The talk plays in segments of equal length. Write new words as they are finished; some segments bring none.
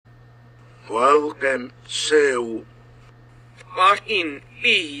Welcome to Fucking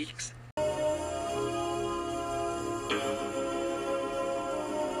Leaks.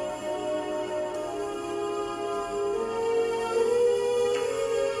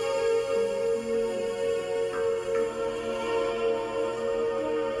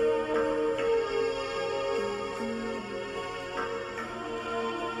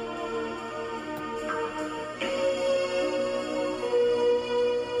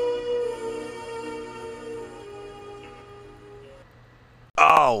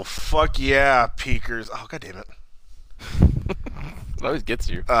 Oh, fuck yeah, peakers. Oh, god damn it. It always gets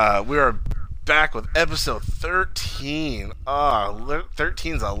you. We are back with episode 13.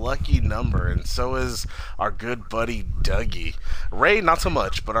 13's a lucky number, and so is our good buddy Dougie. Ray, not so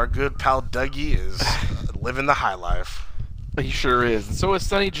much, but our good pal Dougie is living the high life. He sure is. And so is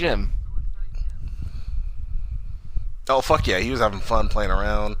Sonny Jim. Oh, fuck yeah, he was having fun playing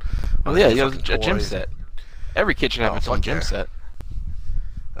around. Oh, yeah, he has a gym set. Every kid should have its own gym set.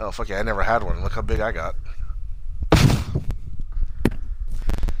 Oh, fuck yeah, I never had one. Look how big I got.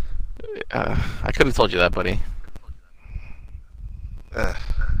 I could have told you that, buddy.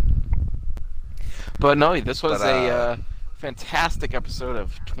 But no, this was a fantastic episode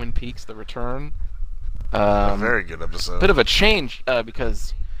of Twin Peaks: The Return. A very good episode. Bit of a change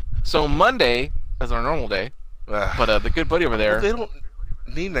because Monday is our normal day, but the good buddy over there. Well, they don't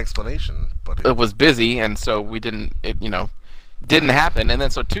need an explanation, buddy. It was busy, and so we didn't. Didn't happen. And then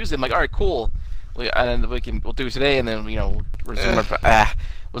so Tuesday, I'm like, all right, cool. We'll do it today, and then resume.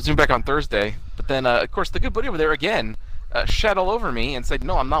 We'll zoom back on Thursday. But then, of course, the good buddy over there again shat all over me and said,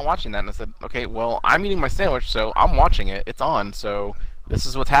 "No, I'm not watching that." And I said, "Okay, well, I'm eating my sandwich, so I'm watching it. It's on, so this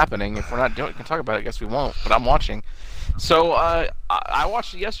is what's happening. If we're not doing, we can talk about it. I guess we won't, but I'm watching." So I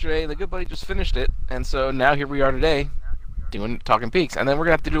watched it yesterday. The good buddy just finished it, and so now here we are today, talking Peaks, and then we're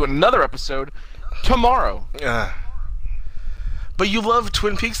gonna have to do another episode tomorrow. Yeah. But you love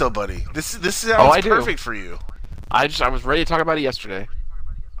Twin Peaks, though, buddy. This sounds perfect for you. I was ready to talk about it yesterday.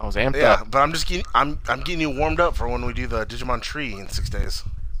 I was amped up. Yeah, but I'm getting you warmed up for when we do the Digimon Tree in 6 days.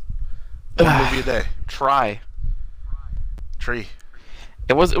 One movie a day. Tree.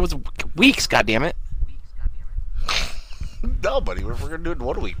 It was weeks. Goddammit. No, buddy, we're gonna do it in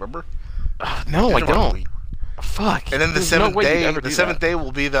 1 week. Remember? No, I don't. Fuck. And then the seventh day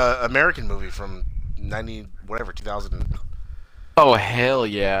will be the American movie from 2000. Oh, hell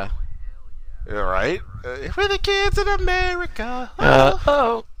yeah. All right. We're the kids in America.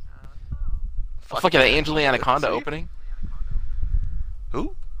 Fuck yeah, the Angela Anaconda opening.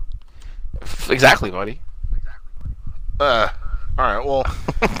 Who? Exactly, buddy. All right, well,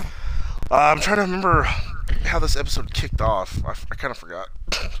 I'm trying to remember how this episode kicked off. I kind of forgot.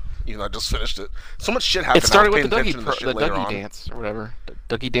 Even though I just finished it. So much shit happened. It started with the Dougie dance, or whatever.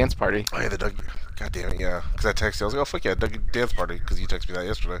 The Dougie dance party. Oh, yeah, the Dougie. God damn it, yeah. Because I texted you. I was like, oh, fuck yeah, Dougie dance party. Because you texted me that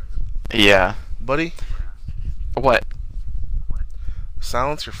yesterday. Yeah. Buddy? What?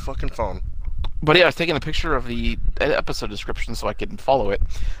 Silence your fucking phone. Buddy, I was taking a picture of the episode description so I could follow it.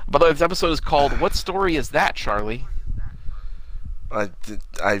 By the way, this episode is called What Story Is That, Charlie? I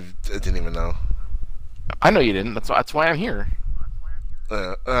didn't even know. I know you didn't. That's why I'm here.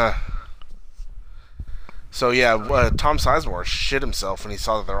 So yeah, Tom Sizemore shit himself when he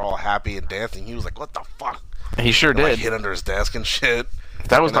saw that they're all happy and dancing. He was like, "What the fuck?" He sure did. Like, hid under his desk and shit.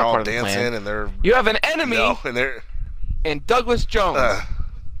 That was not part all of the dancing, plan. And they're you have an enemy. And they're in Douglas Jones.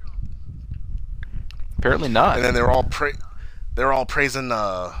 Apparently not. And then they're all praising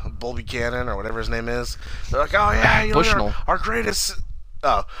Bull Buchanan or whatever his name is. They're like, "Oh yeah, you know, our greatest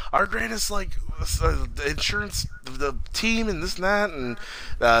like insurance, the team, and this and that, and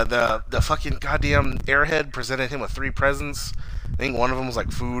the fucking goddamn airhead presented him with 3 presents. I think one of them was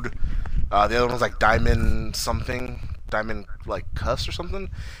like food, the other one was like diamond like cuffs or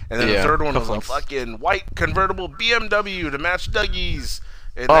something, and then the third one was like fucking white convertible BMW to match Dougie's.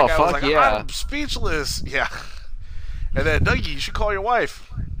 And that guy was like, I'm speechless. Yeah. And then Dougie, you should call your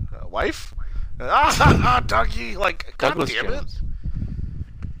wife. Wife? Dougie, like, god damn it.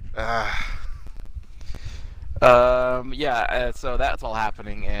 So that's all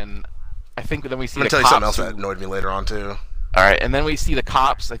happening, and I think then we see I'm the gonna cops. tell you something else that annoyed me later on too. Alright, and then we see the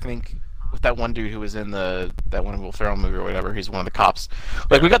cops, I think, with that one dude who was in that one Will Ferrell movie or whatever. He's one of the cops.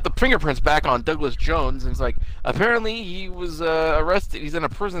 Like, we got the fingerprints back on Douglas Jones, and it's like, apparently he was arrested. He's in a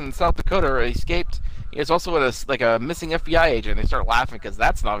prison in South Dakota, or escaped. He's also a missing FBI agent. They start laughing because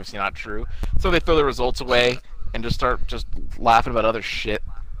that's obviously not true. So they throw the results away and just start laughing about other shit.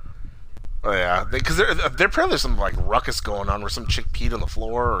 Oh yeah, because there apparently there's some like ruckus going on where some chick peed on the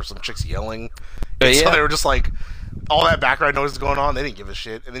floor or some chick's yelling. And so they were just like, all that background noise is going on. They didn't give a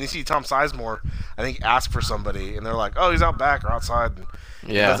shit. And then you see Tom Sizemore, I think, ask for somebody, and they're like, "Oh, he's out back or outside." And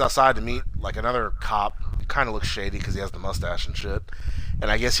he goes outside to meet like another cop. He kind of looks shady because he has the mustache and shit. And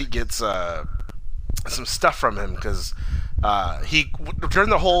I guess he gets some stuff from him because he during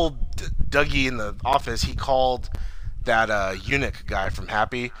the whole Dougie in the office, he called that eunuch guy from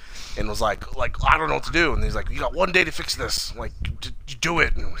Happy and was like I don't know what to do. And he's like, "You got 1 day to fix this. Like, do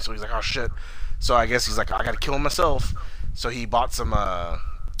it." And so he's like, "Oh shit." So I guess he's like, "I gotta kill him myself." So he bought some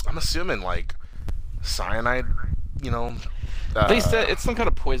I'm assuming like cyanide, you know. They said it's some kind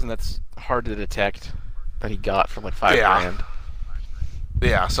of poison that's hard to detect that he got for like $5 grand.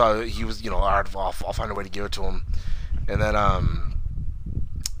 Yeah, so he was, all right, I'll find a way to give it to him. And then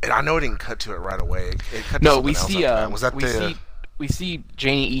and I know it didn't cut to it right away. It cut to we see was that we see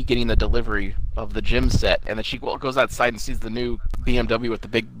Janie E getting the delivery of the gym set, and then she goes outside and sees the new BMW with the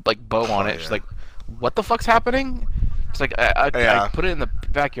big like bow on it. She's like, "What the fuck's happening?" It's like I put it in the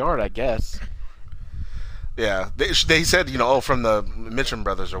backyard, I guess. Yeah, they said from the Mitchum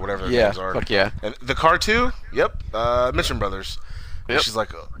brothers or whatever their names are. Fuck yeah. And the car too. Yep, Mitchum brothers. Yep. And she's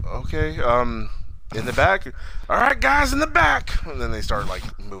like, "Okay, in the back. All right, guys, in the back." And then they start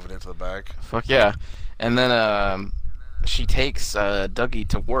like moving into the back. Fuck yeah. And then she takes Dougie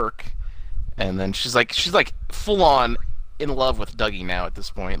to work, and then she's like full on in love with Dougie now at this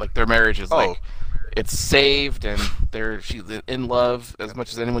point. Like their marriage is like it's saved, and she's in love as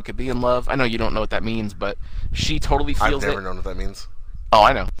much as anyone could be in love. I know you don't know what that means, but she totally feels it. I've never known what that means. Oh,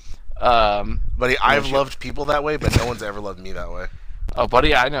 I know. Buddy, I've loved people that way, but no one's ever loved me that way. Oh,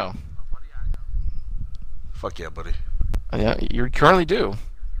 buddy, I know. Fuck yeah, buddy. Yeah, you currently do.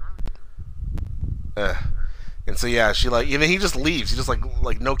 And so yeah, she like, and then he just leaves. He just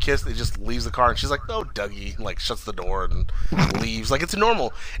like no kiss. He just leaves the car, and she's like, "No, Dougie," like shuts the door and leaves. Like it's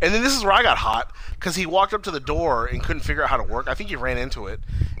normal. And then this is where I got hot because he walked up to the door and couldn't figure out how to work. I think he ran into it,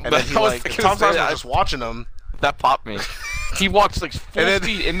 and then he like Tom Sizemore was just watching him. That popped me. He walks like full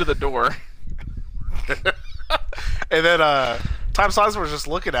speed into the door. And then Tom Sizemore was just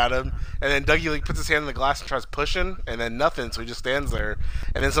looking at him, and then Dougie like puts his hand in the glass and tries pushing, and then nothing, so he just stands there.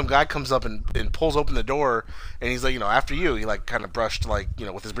 And then some guy comes up and pulls open the door, and he's like, after you. He like kind of brushed like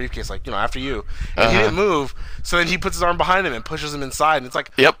with his briefcase, like after you. And he didn't move, so then he puts his arm behind him and pushes him inside. And it's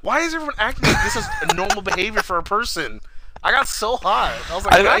like, why is everyone acting like this is a normal behavior for a person? I got so hot. I was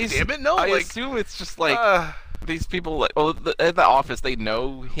like, God damn it, no! I assume it's just like these people. Like, at the office, they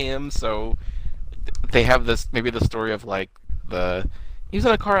know him, so they have this maybe the story of like he's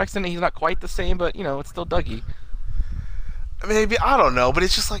in a car accident. He's not quite the same, but it's still Dougie. Maybe, I don't know, but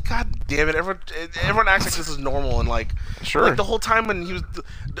it's just like, God damn it, everyone acts like this is normal, and like the whole time when he was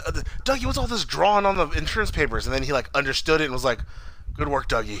Dougie, what's all this drawing on the insurance papers? And then he like understood it and was like, "Good work,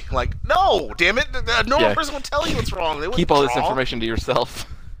 Dougie." Like, no, damn it, a normal person would tell you what's wrong. They keep all this information to yourself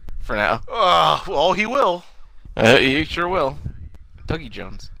for now. Well, he will. He sure will. Dougie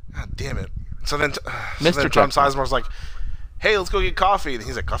Jones. God damn it. So then Mr. Tom Sizemore's like, "Hey, let's go get coffee." And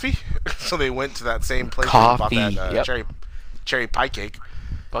he's like, "Coffee?" So they went to that same place and bought that cherry pie cake.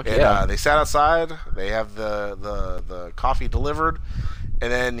 Fuck and they sat outside. They have the coffee delivered,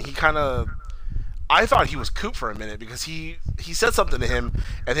 and then he kind of, I thought he was Coop for a minute because he said something to him,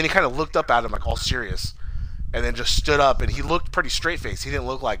 and then he kind of looked up at him like all serious, and then just stood up, and he looked pretty straight faced. He didn't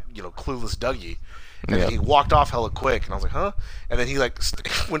look like clueless Dougie. And then he walked off hella quick, and I was like, "Huh?" And then he like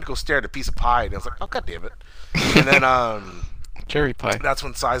went to go stare at a piece of pie, and I was like, "Oh, God damn it!" And then cherry pie. That's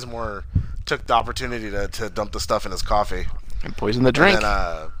when Sizemore took the opportunity to dump the stuff in his coffee and poison the drink.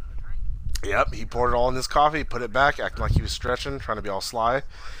 And then, he poured it all in his coffee, put it back, acting like he was stretching, trying to be all sly,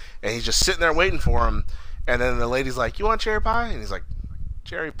 and he's just sitting there waiting for him. And then the lady's like, "You want cherry pie?" And he's like,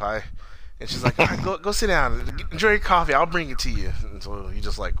 "Cherry pie." And she's like, "All right, go sit down, enjoy your coffee. I'll bring it to you." And so he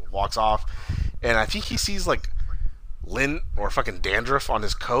just like walks off. And I think he sees like lint or fucking dandruff on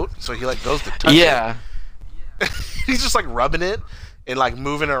his coat, so he like goes to touch it. He's just like rubbing it and like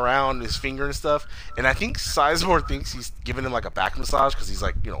moving around his finger and stuff. And I think Sizemore thinks he's giving him like a back massage because he's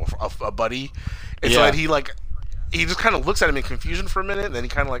like a buddy. And so he just kind of looks at him in confusion for a minute, and then he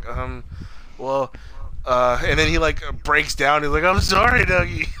kind of like and then he like breaks down. He's like, "I'm sorry,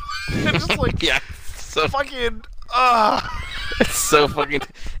 Dougie." And just like so fucking It's so fucking.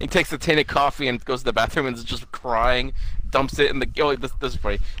 He takes the tin of coffee and goes to the bathroom and is just crying. Dumps it in the. Oh, this is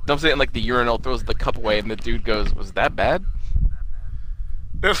funny. Dumps it in like the urinal, throws the cup away, and the dude goes, "Was that bad?"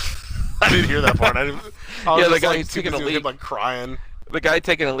 I didn't hear that part. I was the guy like, taking a leak, like crying. The guy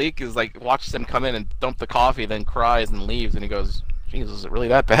taking a leak is like watches him come in and dump the coffee, then cries and leaves, and he goes, "Jesus, is it really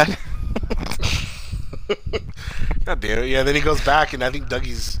that bad?" God damn it! Yeah, then he goes back, and I think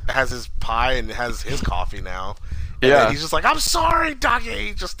Dougie's has his pie and has his coffee now. And then he's just like, I'm sorry, Doggy.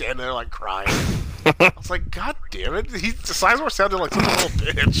 He's just standing there like crying. I was like, God damn it. Sizemore sounded like such a little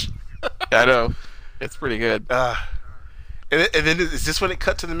bitch. I know. It's pretty good. And then is this when it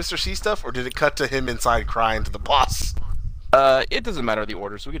cut to the Mr. C stuff, or did it cut to him inside crying to the boss? It doesn't matter the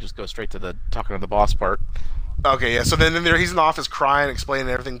order, so we could just go straight to the talking to the boss part. Okay, yeah. So then he's in the office crying, explaining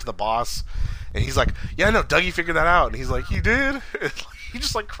everything to the boss, and he's like, "Yeah, no, Dougie figured that out." And he's like, "He did." He's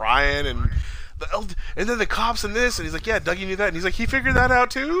just like crying, and then the cops and this, and he's like, "Yeah, Dougie knew that." And he's like, "He figured that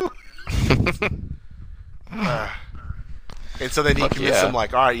out too." And so then he convinced him,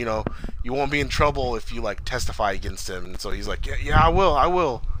 like, "All right, you won't be in trouble if you like testify against him." And so he's like, "Yeah, I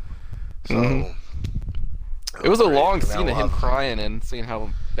will." So. It was a long scene of him crying and seeing how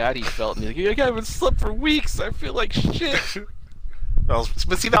bad he felt, and he's like, I haven't slept for weeks. I feel like shit. But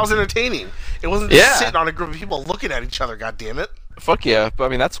see, that was entertaining. It wasn't just sitting on a group of people looking at each other. God damn it! Fuck yeah! But I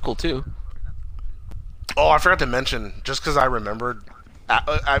mean, that's cool too. Oh, I forgot to mention, just because I remembered,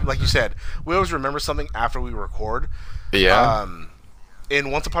 like you said, we always remember something after we record. Yeah.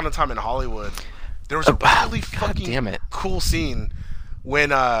 In Once Upon a Time in Hollywood, there was a really fucking cool scene.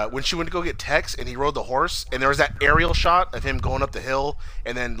 When she went to go get Tex and he rode the horse, and there was that aerial shot of him going up the hill,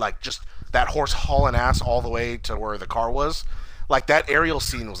 and then like just that horse hauling ass all the way to where the car was. Like that aerial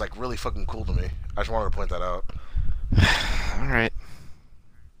scene was like really fucking cool to me. I just wanted to point that out. All right.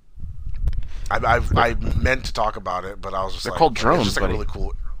 I meant to talk about it, but I was just They're called drones, it's just like really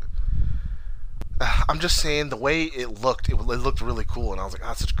cool. I'm just saying the way it looked looked really cool, and I was like,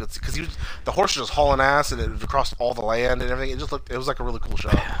 such a good scene. Because the horse was just hauling ass, and it across all the land and everything. It was like a really cool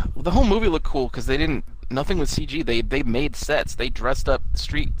shot. Well, the whole movie looked cool because nothing was CG. They made sets. They dressed up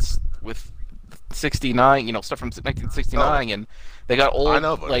streets with 69, stuff from 1969, and they got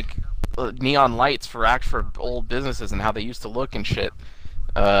old neon lights for old businesses and how they used to look and shit.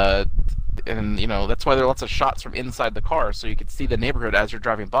 And that's why there are lots of shots from inside the car, so you could see the neighborhood as you're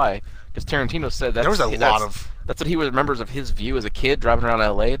driving by. Because Tarantino said that's what he remembers of his view as a kid driving around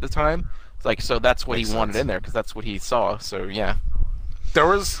LA at the time. It's like, so that's what he wanted in there because that's what he saw. So yeah, there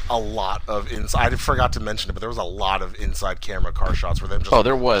was a lot of inside. I forgot to mention it, but there was a lot of inside camera car shots where them just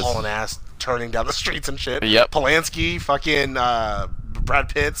hauling ass, turning down the streets and shit. Yep. Polanski, fucking Brad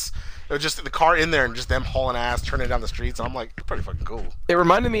Pitt's. It was just the car in there and just them hauling ass, turning down the streets. And I'm like, pretty fucking cool. It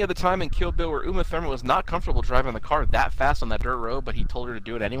reminded me of the time in Kill Bill where Uma Thurman was not comfortable driving the car that fast on that dirt road, but he told her to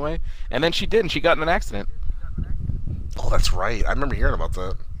do it anyway. And then she did, and she got in an accident. Oh, that's right. I remember hearing about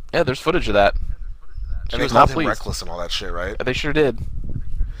that. Yeah, there's footage of that. She was not pleased. Reckless and all that shit, right? They sure did.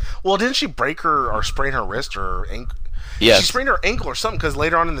 Well, didn't she break her or sprain her wrist or ankle? Yeah. She sprained her ankle or something because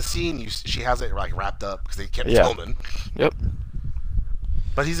later on in the scene, she has it like wrapped up because they kept filming. Yep.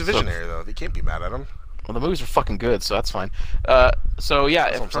 But he's a visionary, though. They can't be mad at him. Well, the movies are fucking good, so that's fine. So,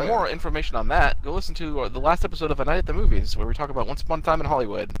 yeah, for more information on that, go listen to the last episode of A Night at the Movies, where we talk about Once Upon a Time in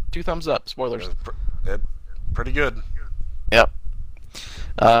Hollywood. 2 thumbs up. Spoilers. Pretty good. Yep.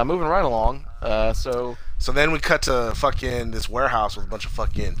 Moving right along. So then we cut to fucking this warehouse with a bunch of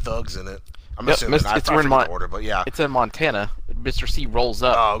fucking thugs in it. I'm assuming. It's in order, but yeah. It's in Montana. Mr. C rolls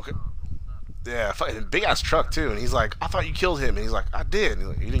up. Oh, okay. Yeah, fucking big ass truck too, and he's like, "I thought you killed him," and he's like, "I did." And he's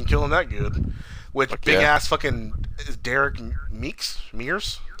like, "You didn't kill him that good." Which big ass fucking Derek Mears?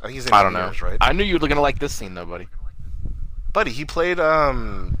 I think his name is Mears, right? I knew you were gonna like this scene though, buddy. He played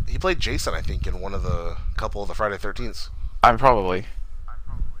Jason, I think, in one of the couple of the Friday 13th. I'm probably.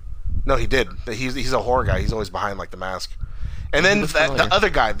 No, he did. He's a horror guy. He's always behind like the mask. And then the other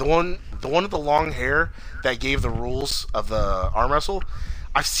guy, the one with the long hair that gave the rules of the arm wrestle.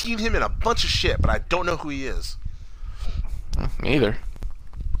 I've seen him in a bunch of shit, but I don't know who he is. Me either.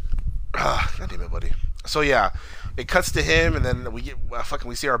 God damn it, buddy. So yeah, it cuts to him, and then we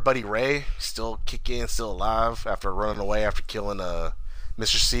see our buddy Ray still kicking, still alive after running away after killing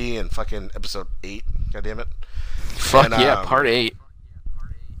Mr. C in fucking episode 8. God damn it. Fuck yeah, part 8.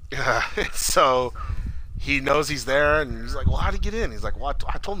 Yeah. So he knows he's there, and he's like, "Well, how'd he get in?" He's like, "Well,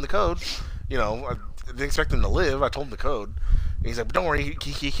 I told him the code. I didn't expect him to live. I told him the code." And he's like, "But don't worry,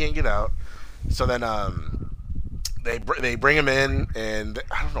 he can't get out." So then they bring him in, and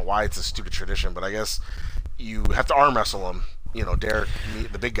I don't know why it's a stupid tradition, but I guess you have to arm wrestle him. Derek,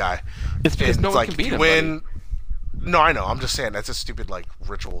 the big guy. It's because no one can beat him. Win. No, I know. I'm just saying that's a stupid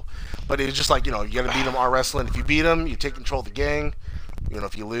ritual. But it's just you gotta beat him arm wrestling. If you beat him, you take control of the gang.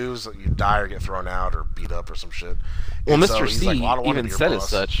 If you lose, you die or get thrown out or beat up or some shit. Well, Mr. C even said as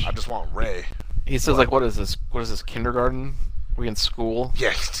such. I just want Ray. He says what is this? What is this, kindergarten? We in school?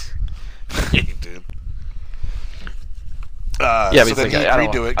 Yeah, dude. But so he's then like, he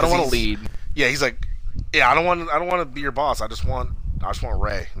redo it. I don't want to lead. Yeah, he's like, I don't want to be your boss. I just want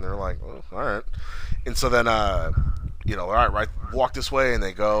Ray. And they're like, well, all right. And so then, all right, walk this way, and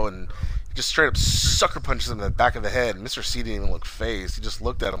they go, and he just straight up sucker punches him in the back of the head. And Mr. C didn't even look phased. He just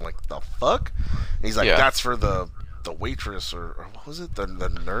looked at him like, the fuck? And he's like, that's for the waitress, or what was it? The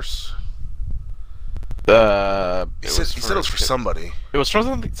nurse? He said it was for somebody. It was for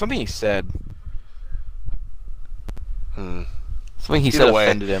something he said. Something he said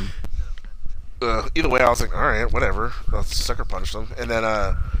offended him. Either way, I was like, all right, whatever. I'll sucker punch them. And then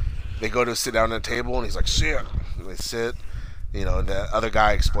they go to sit down at a table, and he's like, sit. And they sit. And the other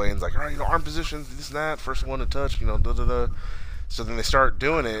guy explains, like, all right, arm positions, this and that, first one to touch, da-da-da. So then they start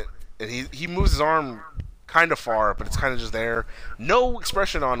doing it, and he moves his arm kind of far, but it's kind of just there. No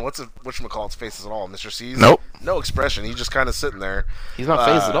expression on whatchamacallit's faces at all. Mr. C's. Nope. No expression. He's just kind of sitting there. He's not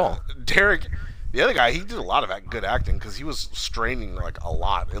phased at all. Derek, the other guy, he did a lot of good acting because he was straining like a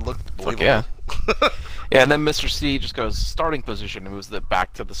lot. It looked believable. Yeah. Yeah, and then Mr. C just goes starting position and moves it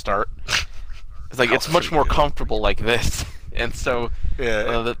back to the start. It's like it's much more comfortable like this. And so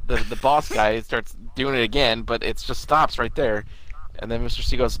the boss guy starts doing it again, but it just stops right there. And then Mr.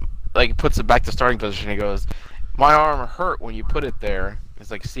 C goes, like, puts it back to starting position. He goes, my arm hurt when you put it there.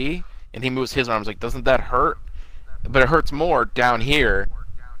 It's like, see? And he moves his arms like, doesn't that hurt? But it hurts more down here.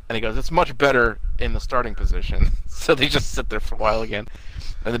 And he goes, it's much better in the starting position. So they just sit there for a while again.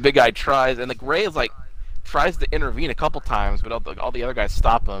 And the big guy tries, and like Ray is like, tries to intervene a couple times, but all the other guys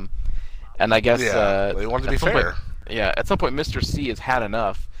stop him. And I guess they want to be fair. At some point Mr. C has had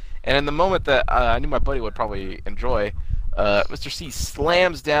enough. And in the moment that I knew my buddy would probably enjoy, Mr. C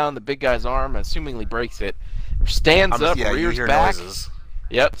slams down the big guy's arm and assumingly breaks it. Stands up, rears back. Noises.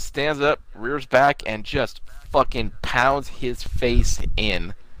 Yep, stands up, rears back, and just fucking pounds his face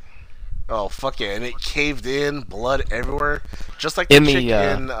in. Oh, fuck yeah. And it caved in, blood everywhere. Just like the chick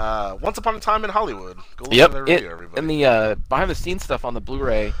in Once Upon a Time in Hollywood. Go look at their review, everybody. In the behind-the-scenes stuff on the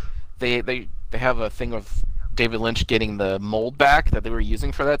Blu-ray, they have a thing of David Lynch getting the mold back that they were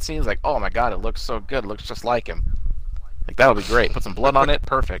using for that scene. It's like, oh my god, it looks so good. It looks just like him. Like, that would be great. Put some blood on it.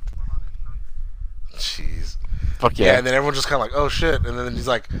 Perfect. Jeez. Fuck yeah. Yeah, and then everyone's just kind of like, oh shit. And then he's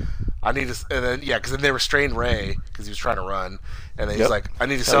like, I need to. And then, because then they restrained Ray because he was trying to run. And then he's like, I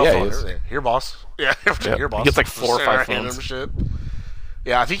need a cell phone. Here, boss. Yeah, here, boss. He gets like 4 or 5 phones. Shit.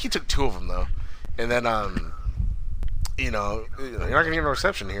 Yeah, I think he took 2 of them, though. And then, you're not going to get no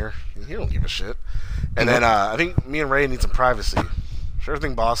reception here. He don't give a shit. And then I think me and Ray need some privacy. Sure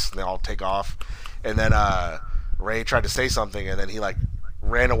thing, boss. And they all take off. And then Ray tried to say something, and then he like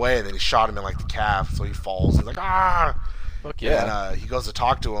ran away, and then he shot him in like the calf, so he falls. He's like, ah! Fuck yeah. And he goes to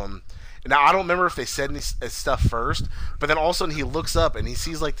talk to him. And now I don't remember if they said any stuff first, but then all of a sudden he looks up and he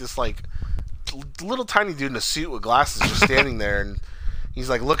sees like this like little tiny dude in a suit with glasses just standing there, and he's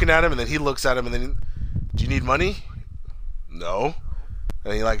like looking at him, and then he looks at him, and then, do you need money? No.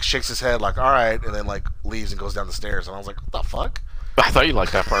 And he like shakes his head like, all right, and then like leaves and goes down the stairs. And I was like, what the fuck? I thought you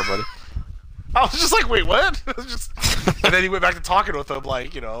liked that part, buddy. I was just like, wait, what? And then he went back to talking with him,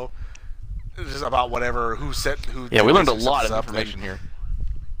 like, just about whatever, who. Yeah, we learned a lot of information here.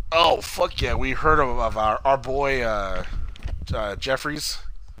 Oh, fuck yeah, we heard of our boy Jeffries.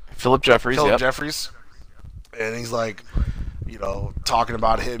 Philip Jeffries, Philip Jeffries. And he's like, talking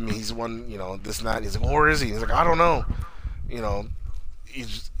about him. He's one, this and that. And he's like, well, where is he? He's like, I don't know.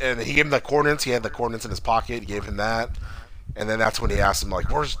 And he gave him the coordinates. He had the coordinates in his pocket. He gave him that. And then that's when he asked him,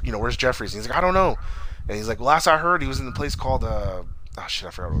 like, where's Jeffries? And he's like, I don't know. And he's like, well, last I heard, he was in a place called, I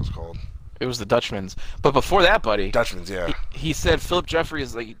forgot what it was called. It was the Dutchman's. But before that, buddy. Dutchman's, yeah. He said Philip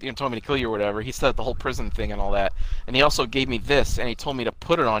Jeffries, like, told me to kill you or whatever. He said the whole prison thing and all that. And he also gave me this, and he told me to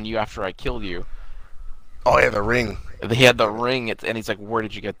put it on you after I killed you. Oh, yeah, the ring. He had the ring, and he's like, where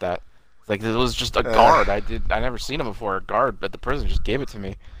did you get that? It's like, it was just a guard. I never seen him before. A guard at the prison just gave it to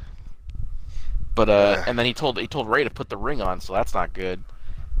me. But and then he told Ray to put the ring on, so that's not good.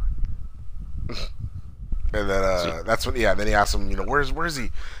 And then that's when then he asked him, where's he?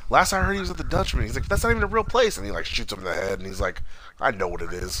 Last I heard, he was at the Dutchman. He's like, that's not even a real place. And he like shoots him in the head, and he's like, I know what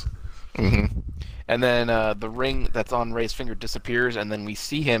it is. Mm-hmm. And then the ring that's on Ray's finger disappears, and then we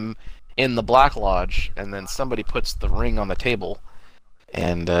see him in the Black Lodge, and then somebody puts the ring on the table,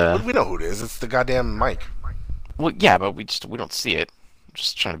 and we know who it is. It's the goddamn Mike. Well, yeah, but we don't see it. I'm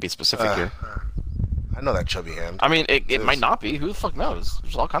just trying to be specific here. I know that chubby hand. I mean, it might not be. Who the fuck knows?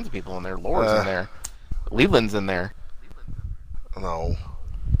 There's all kinds of people in there. Laura's in there. Leland's in there. No.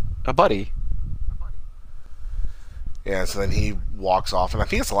 A buddy. Yeah, so then he walks off, and I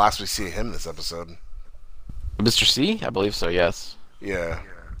think it's the last we see of him in this episode. Mr. C? I believe so, yes. Yeah.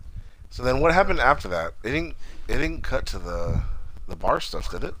 So then what happened after that? It didn't cut to the bar stuff,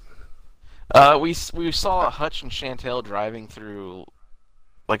 did it? We saw Hutch and Chantel driving through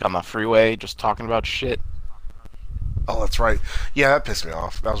like on the freeway, just talking about shit. Oh, that's right. Yeah, that pissed me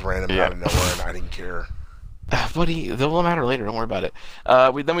off. That was random out of nowhere, and I didn't care. Buddy, that will matter later. Don't worry about it.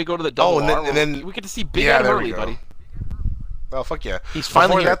 Then we go to the double R. And then we get to see Big Ed Hurley, buddy. Oh fuck yeah! He's finally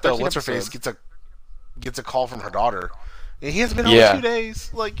Before here. That though, what's her face gets a call from her daughter. And he hasn't been home 2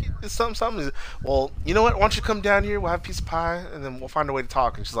 days. Like it's something. Well, you know what? Why don't you come down here? We'll have a piece of pie, and then we'll find a way to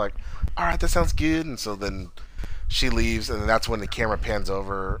talk. And she's like, "All right, that sounds good." And so then she leaves, and then that's when the camera pans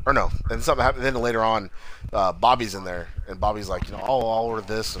over. Or no, and something happens. Then later on, Bobby's in there, and Bobby's like, I'll order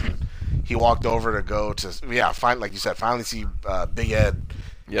this, and he walked over to go to like you said, finally see Big Ed.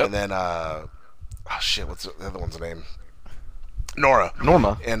 Yep. And then oh shit, what's the other one's name? Norma.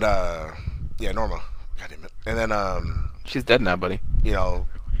 And Norma. God damn it. And then she's dead now, buddy.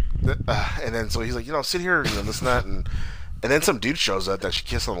 And then so he's like, sit here, this and that, and then some dude shows up that she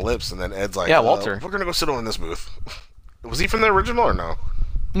kissed on the lips, and then Ed's like, Walter. We're gonna go sit over in this booth. Was he from the original or no?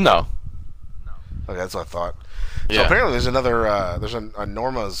 No. Okay, that's what I thought. Yeah. So apparently there's another there's a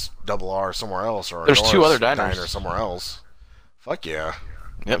Norma's double R somewhere else, or there's Nora's 2 other diners diner somewhere else. Fuck yeah.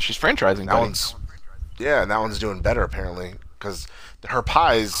 Yep, she's franchising. That one's and that one's doing better apparently because her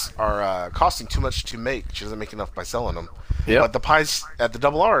pies are costing too much to make. She doesn't make enough by selling them. Yeah. But the pies at the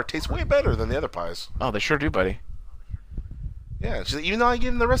double R taste way better than the other pies. Oh, they sure do, buddy. Yeah, even though I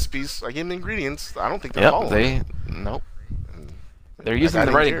gave them the recipes, I gave them the ingredients, I don't think they're following. Nope. They're using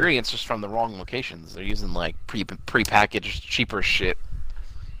the right ingredients just from the wrong locations. They're using like pre-packaged cheaper shit,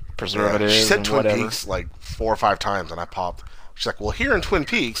 preservatives. She said and Twin whatever. Peaks like 4 or 5 times, and I popped. She's like, "Well, here in Twin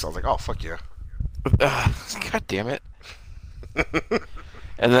Peaks," I was like, "Oh fuck yeah!" God damn it!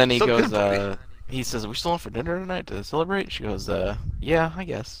 And then he So goes. good, he says, "Are we still on for dinner tonight to celebrate?" She goes, "Yeah, I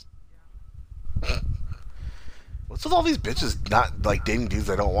guess." What's with all these bitches not like dating dudes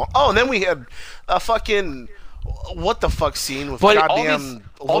they don't want? Oh, and then we had a fucking what the fuck scene with goddamn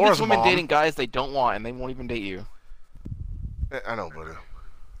all Laura's these women mom. dating guys they don't want, and they won't even date you. I know, buddy.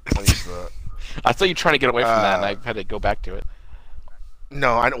 I'm used to that. I saw you trying to get away from that, and I had to go back to it.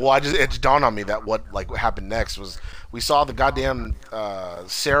 No, it just dawned on me that what happened next was we saw the goddamn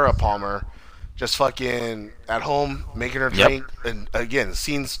Sarah Palmer just fucking at home making her drink, and again,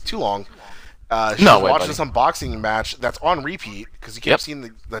 scene's too long. She's watching some boxing match that's on repeat because you kept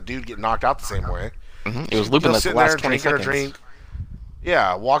seeing the dude get knocked out the same way. It was looping like the last 20 seconds. Her drink.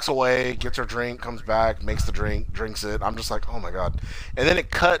 Yeah, walks away, gets her drink, comes back, makes the drink, drinks it. I'm just like, oh my god. And then it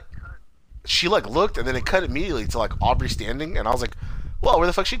cut. She looked, and then it cut immediately to Aubrey standing, and I was like, whoa, where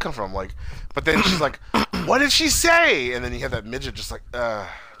the fuck she come from? But then she's like, what did she say? And then you have that midget just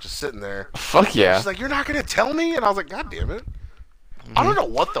sitting there. Fuck yeah. She's like, you're not gonna tell me? And I was like, god damn it. I don't know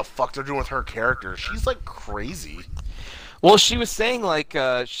what the fuck they're doing with her character. She's crazy. Well, she was saying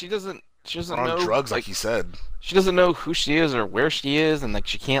she doesn't know drugs, like you said. She doesn't know who she is or where she is, and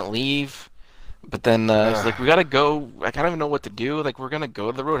she can't leave. But then she's like, we gotta go. I don't even know what to do. We're gonna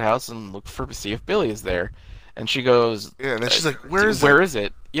go to the Roadhouse and see if Billy is there. And she goes, yeah. And then she's like, where is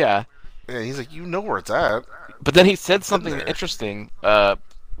it? Yeah. Yeah. And he's like, you know where it's at. But then he said something interesting.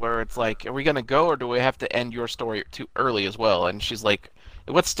 Where it's like, are we gonna go, or do we have to end your story too early as well? And she's like,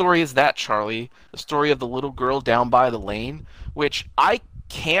 what story is that, Charlie? The story of the little girl down by the lane, which I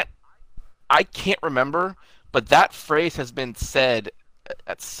can't remember, but that phrase has been said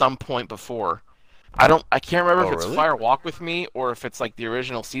at some point before. I can't remember if it's really? Fire Walk with Me or if it's the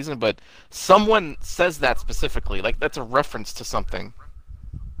original season, but someone says that specifically. That's a reference to something.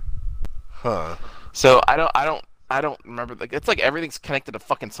 Huh. So I don't remember. It's everything's connected to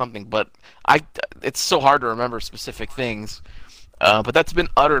fucking something, but it's so hard to remember specific things. But that's been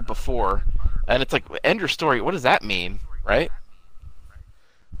uttered before, and it's end your story. What does that mean, right?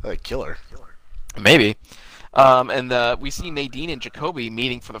 Killer. Maybe. And we see Nadine and Jacoby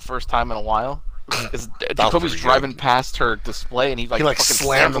meeting for the first time in a while. Jacoby's driving past her display, and he fucking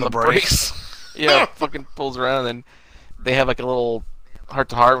slammed on the brakes. Yeah, fucking pulls around, and they have a little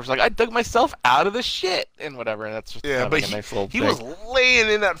heart-to-heart, which is I dug myself out of the shit, and whatever, and that's just but a nice little he thing. was laying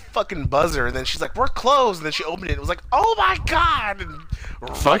in that fucking buzzer, and then she's like, we're closed, and then she opened it, and it was like, oh my god, and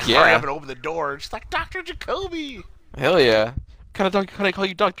fuck yeah, hurry up and open the door, and she's like, Dr. Jacoby. Hell yeah. Can I call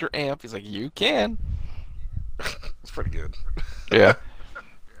you Dr. Amp? He's like, you can. It's pretty good. Yeah.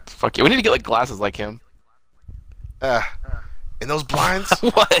 Fuck yeah, we need to get glasses like him. In those blinds,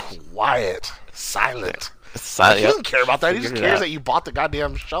 what? Quiet, silent. He Yep. doesn't care about that. He just cares that you bought the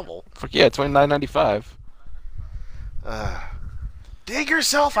goddamn shovel. Fuck yeah, $29.95. Dig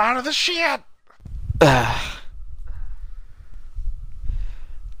yourself out of the shit. But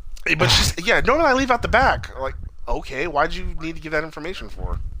she's normally I leave out the back. Okay, why'd you need to give that information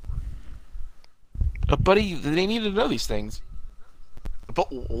for? Buddy, they need to know these things.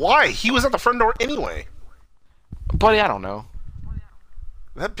 But why? He was at the front door anyway. Buddy, I don't know.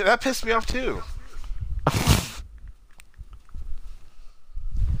 That pissed me off too.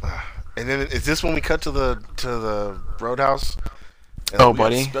 And then is this when we cut to the Roadhouse? And Oh, we got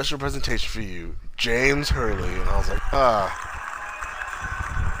buddy. a special presentation for you, James Hurley, and I was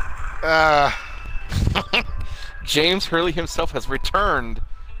like, James Hurley himself has returned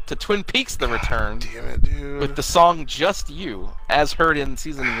to Twin Peaks: The Return damn it, dude. with the song "Just You," as heard in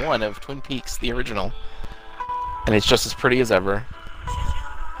season 1 of Twin Peaks, the original, and it's just as pretty as ever.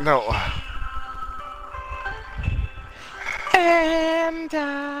 No. And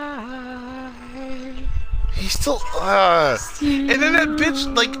I... He's still. And then that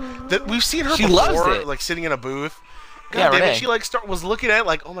bitch, like, that we've seen her She before, loves it. like sitting in a booth. God Yeah, damn Renee. it, she like was looking at it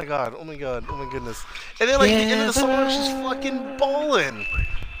like, oh my god, oh my god, oh my goodness. And then like the end of the song, she's fucking bawling.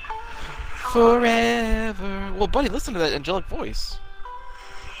 Forever. Well, buddy, listen to that angelic voice.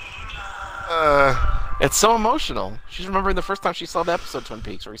 Uh, It's so emotional. She's remembering the first time she saw the episode of Twin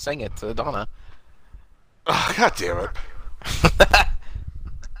Peaks where he sang it to Donna. oh, god damn it.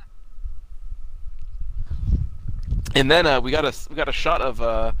 And then we got a shot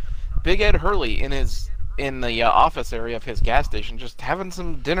of Big Ed Hurley in the office area of his gas station, just having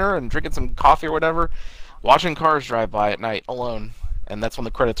some dinner and drinking some coffee or whatever, watching cars drive by at night alone, and that's when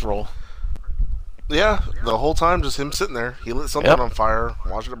the credits roll. Yeah, the whole time just him sitting there. He lit something Yep. on fire,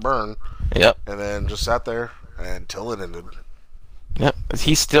 watching it burn, Yep. and then just sat there until it ended. Yep.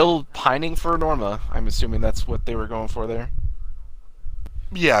 He's still pining for Norma. I'm assuming that's what they were going for there.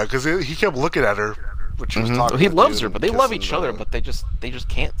 Yeah, because he kept looking at her, which was talking. He to loves dude her, but and they love kissing each other, the- but they just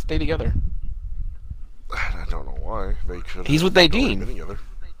can't stay together. I don't know why they could. He's with Nadine. Been together.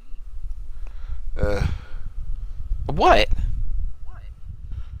 What?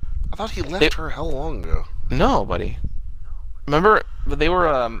 I thought he left her hell long ago. No, buddy. Remember, they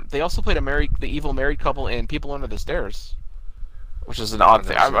were they also played the evil married couple in People Under the Stairs, which is an odd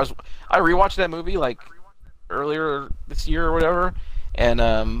thing. I rewatched that movie like earlier this year or whatever, and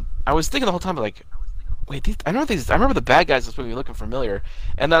I was thinking the whole time like, wait, I remember the bad guys in this movie looking familiar,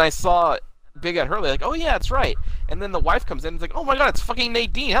 and then I saw Big Ed Hurley like, oh yeah, that's right, and then the wife comes in and it's like, oh my god, it's fucking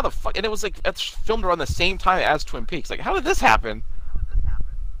Nadine. How the fuck? And it was like it's filmed around the same time as Twin Peaks. Like, how did this happen?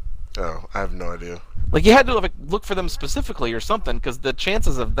 Oh, I have no idea. Like, you had to like look for them specifically or something, because the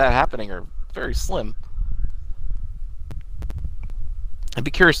chances of that happening are very slim. I'd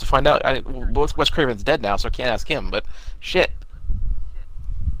be curious to find out. Wes Craven's dead now, so I can't ask him. But shit,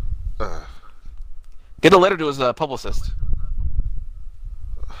 get a letter to his publicist.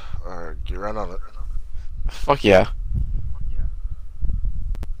 Alright, get right on it. Fuck yeah.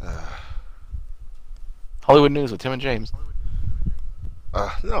 Hollywood News with Tim and James.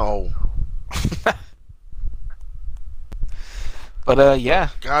 No. But yeah,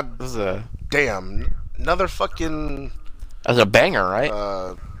 God this is damn. Another fucking. that's a banger,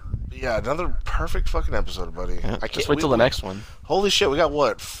 right? Yeah, another perfect fucking episode, buddy. Yeah, I can't just wait till the next one. Holy shit, we got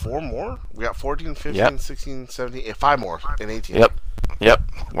what? 4 more? We got 14, 15, Yep. 16, 17, 5 more in 18. Yep.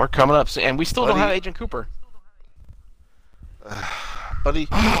 We're coming up, and we still don't Buddy. have Agent Cooper. Buddy,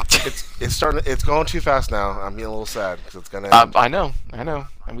 it's starting. It's going too fast now. I'm getting a little sad because it's gonna end. I know,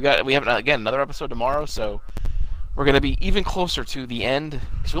 and we have again another episode tomorrow, so we're gonna be even closer to the end.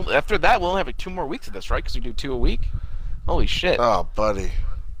 So after that, we'll only have like 2 more weeks of this, right? Because we do 2 a week. Holy shit! Oh, buddy,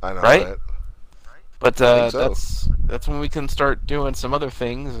 I know, Right? right? But I think so. that's when we can start doing some other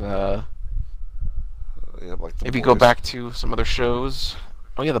things. Yeah, like the Maybe go boys. back to some other shows.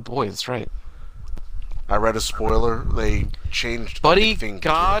 Oh yeah, The Boys. That's right. I read a spoiler. They changed Buddy, a big thing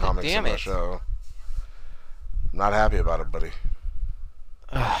God between the comics damn and the it. show. I'm not happy about it, buddy.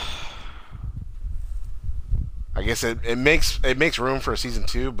 I guess it makes room for a season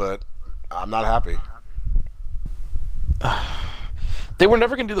 2, but I'm not happy. They were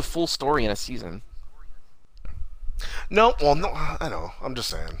never gonna do the full story in a season. No, well, no, I know. I'm just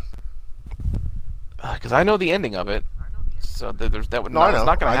saying. Because I know the ending of it. So that would No, I know. it's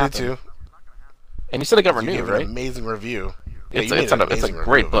not gonna I happen. did too. And you said it got You renewed, gave right? an amazing review. Yeah, It's you made it's a an amazing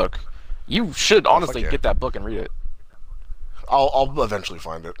great review. book. You should honestly yeah. get that book and read it. I'll eventually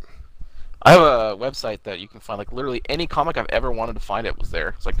find it. I have a website that you can find like literally any comic I've ever wanted to find. It was there.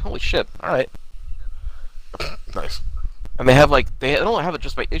 It's like holy shit! All right. Nice. And they have like they don't have it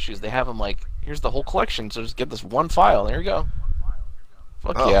just by issues. They have them like here's the whole collection. So just get this one file. There you go.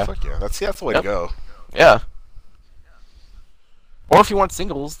 Fuck Oh, yeah. fuck yeah. That's the way Yep. to go. Yeah. Or if you want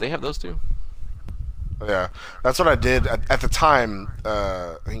singles, they have those too. Yeah, that's what I did at the time.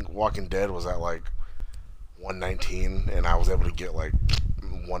 I think Walking Dead was at like 119, and I was able to get like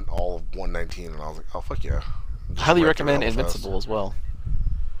all of 119, and I was like, oh fuck yeah. Just Highly read through it recommend hella fast. Invincible as well.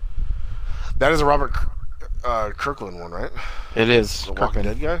 That is a Robert Kirkland one, right? It is. The Walking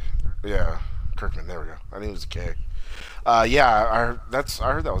Dead guy? Yeah. Kirkman, there we go. I knew it was a K. Yeah, I heard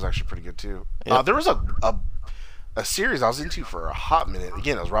that was actually pretty good too. Yep. There was a series I was into for a hot minute.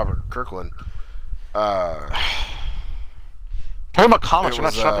 Again, it was Robert Kirkland. Talking about comics, we're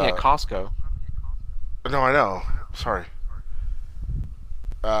not shopping at Costco. No, I know. Sorry.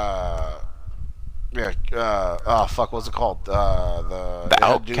 Fuck, what's it called? The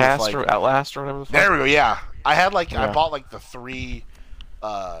Outcast or Outlast or whatever the fuck? There we go, yeah. I bought like the 3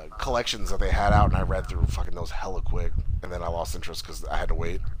 collections that they had out, and I read through fucking those hella quick, and then I lost interest because I had to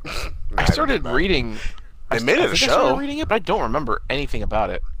wait. I started reading. They made it a show. I started reading it, but I don't remember anything about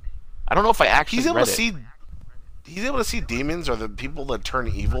it. I don't know if I actually read it. He's able to see demons or the people that turn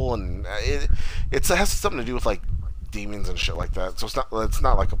evil, and it has something to do with like demons and shit like that. So it's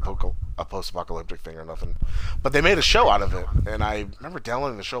not like a post-apocalyptic thing or nothing. But they made a show out of it, and I remember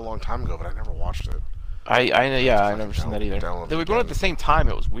downloading the show a long time ago, but I never watched it. I never seen that either. They were going at the same time.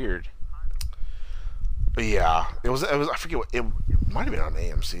 It was weird. But yeah, it was. I forget what it might have been on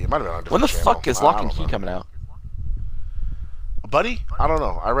AMC. It might have been on a different When the channel. fuck is Lock and Key coming out? Buddy, I don't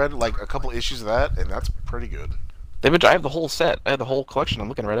know. I read like a couple issues of that, and that's pretty good. I have the whole set. I have the whole collection. I'm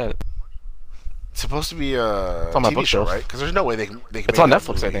looking right at it. It's supposed to be a on my TV show, right? Because there's no way they can. It's on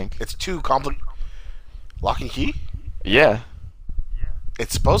Netflix, I think. It's too complicated. Lock and Key? Yeah.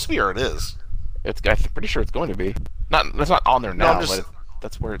 It's supposed to be, or it is. I'm pretty sure it's going to be. It's not on there now, but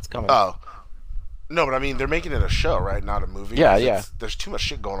that's where it's coming. Oh. No, but I mean, they're making it a show, right? Not a movie. Yeah. There's too much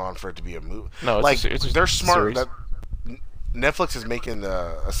shit going on for it to be a movie. No, they're smart. series. That Netflix is making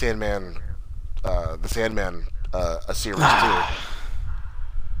a Sandman, the Sandman, a series too.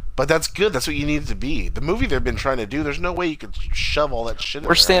 But that's good. That's what you need it to be. The movie they've been trying to do. There's no way you could shove all that shit.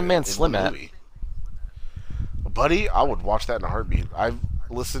 Where's Sandman in Slim at? Buddy, I would watch that in a heartbeat. I've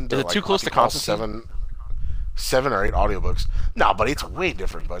listened to Is it too close to Constantine? seven or 8 audiobooks. Nah, buddy, it's way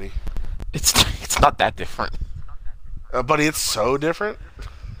different, buddy. It's not that different. Buddy, it's so different.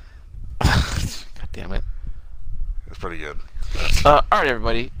 God damn it. It's pretty good. All right,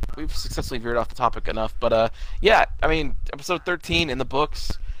 everybody. We've successfully veered off the topic enough, but yeah, I mean, episode 13 in the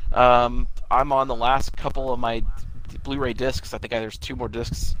books. I'm on the last couple of my Blu-ray discs. I think there's 2 more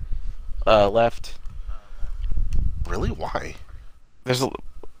discs left. Really? Why? There's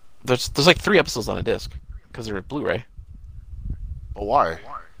like 3 episodes on a disc because they're Blu-ray. But why?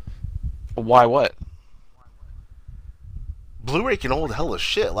 Why what? Blu-ray can hold hella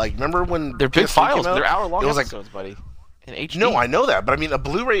shit. Like, remember when they're big PS3 files? came out? They're hour-long episodes, like, buddy. In HD. No, I know that, but I mean, a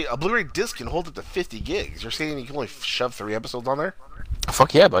Blu-ray disc can hold up to 50 gigs. You're saying you can only shove 3 episodes on there?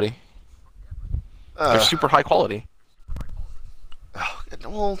 Fuck yeah, buddy. They're super high quality.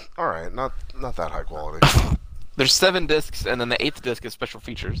 Well, all right, not that high quality. There's 7 discs, and then the 8th disc is special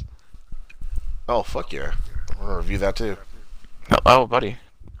features. Oh fuck yeah! I'm gonna review that too. Oh, buddy,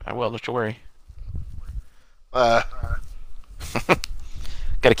 I will. Don't you worry. Got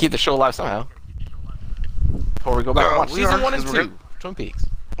to keep the show alive somehow. Before we go back and watch season 1 and 2, Twin Peaks.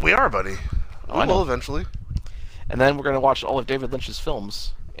 We are, buddy. I will eventually. And then we're gonna watch all of David Lynch's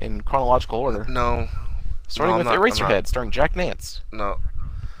films in chronological order. No. Starting with Eraserhead, starring Jack Nance. No.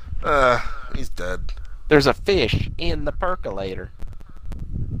 He's dead. There's a fish in the percolator.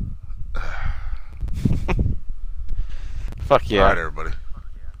 Fuck yeah. Alright, everybody.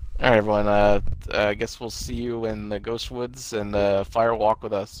 Alright, everyone. I guess we'll see you in the Ghost Woods and Fire Walk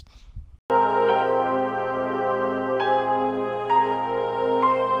with us.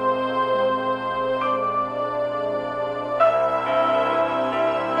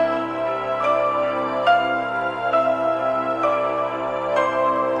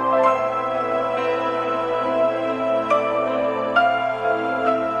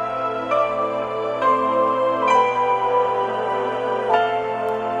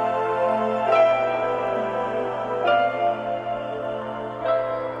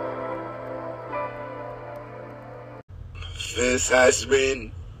 This has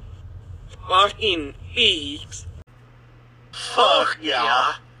been Fucking Peaks. Fuck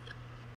yeah.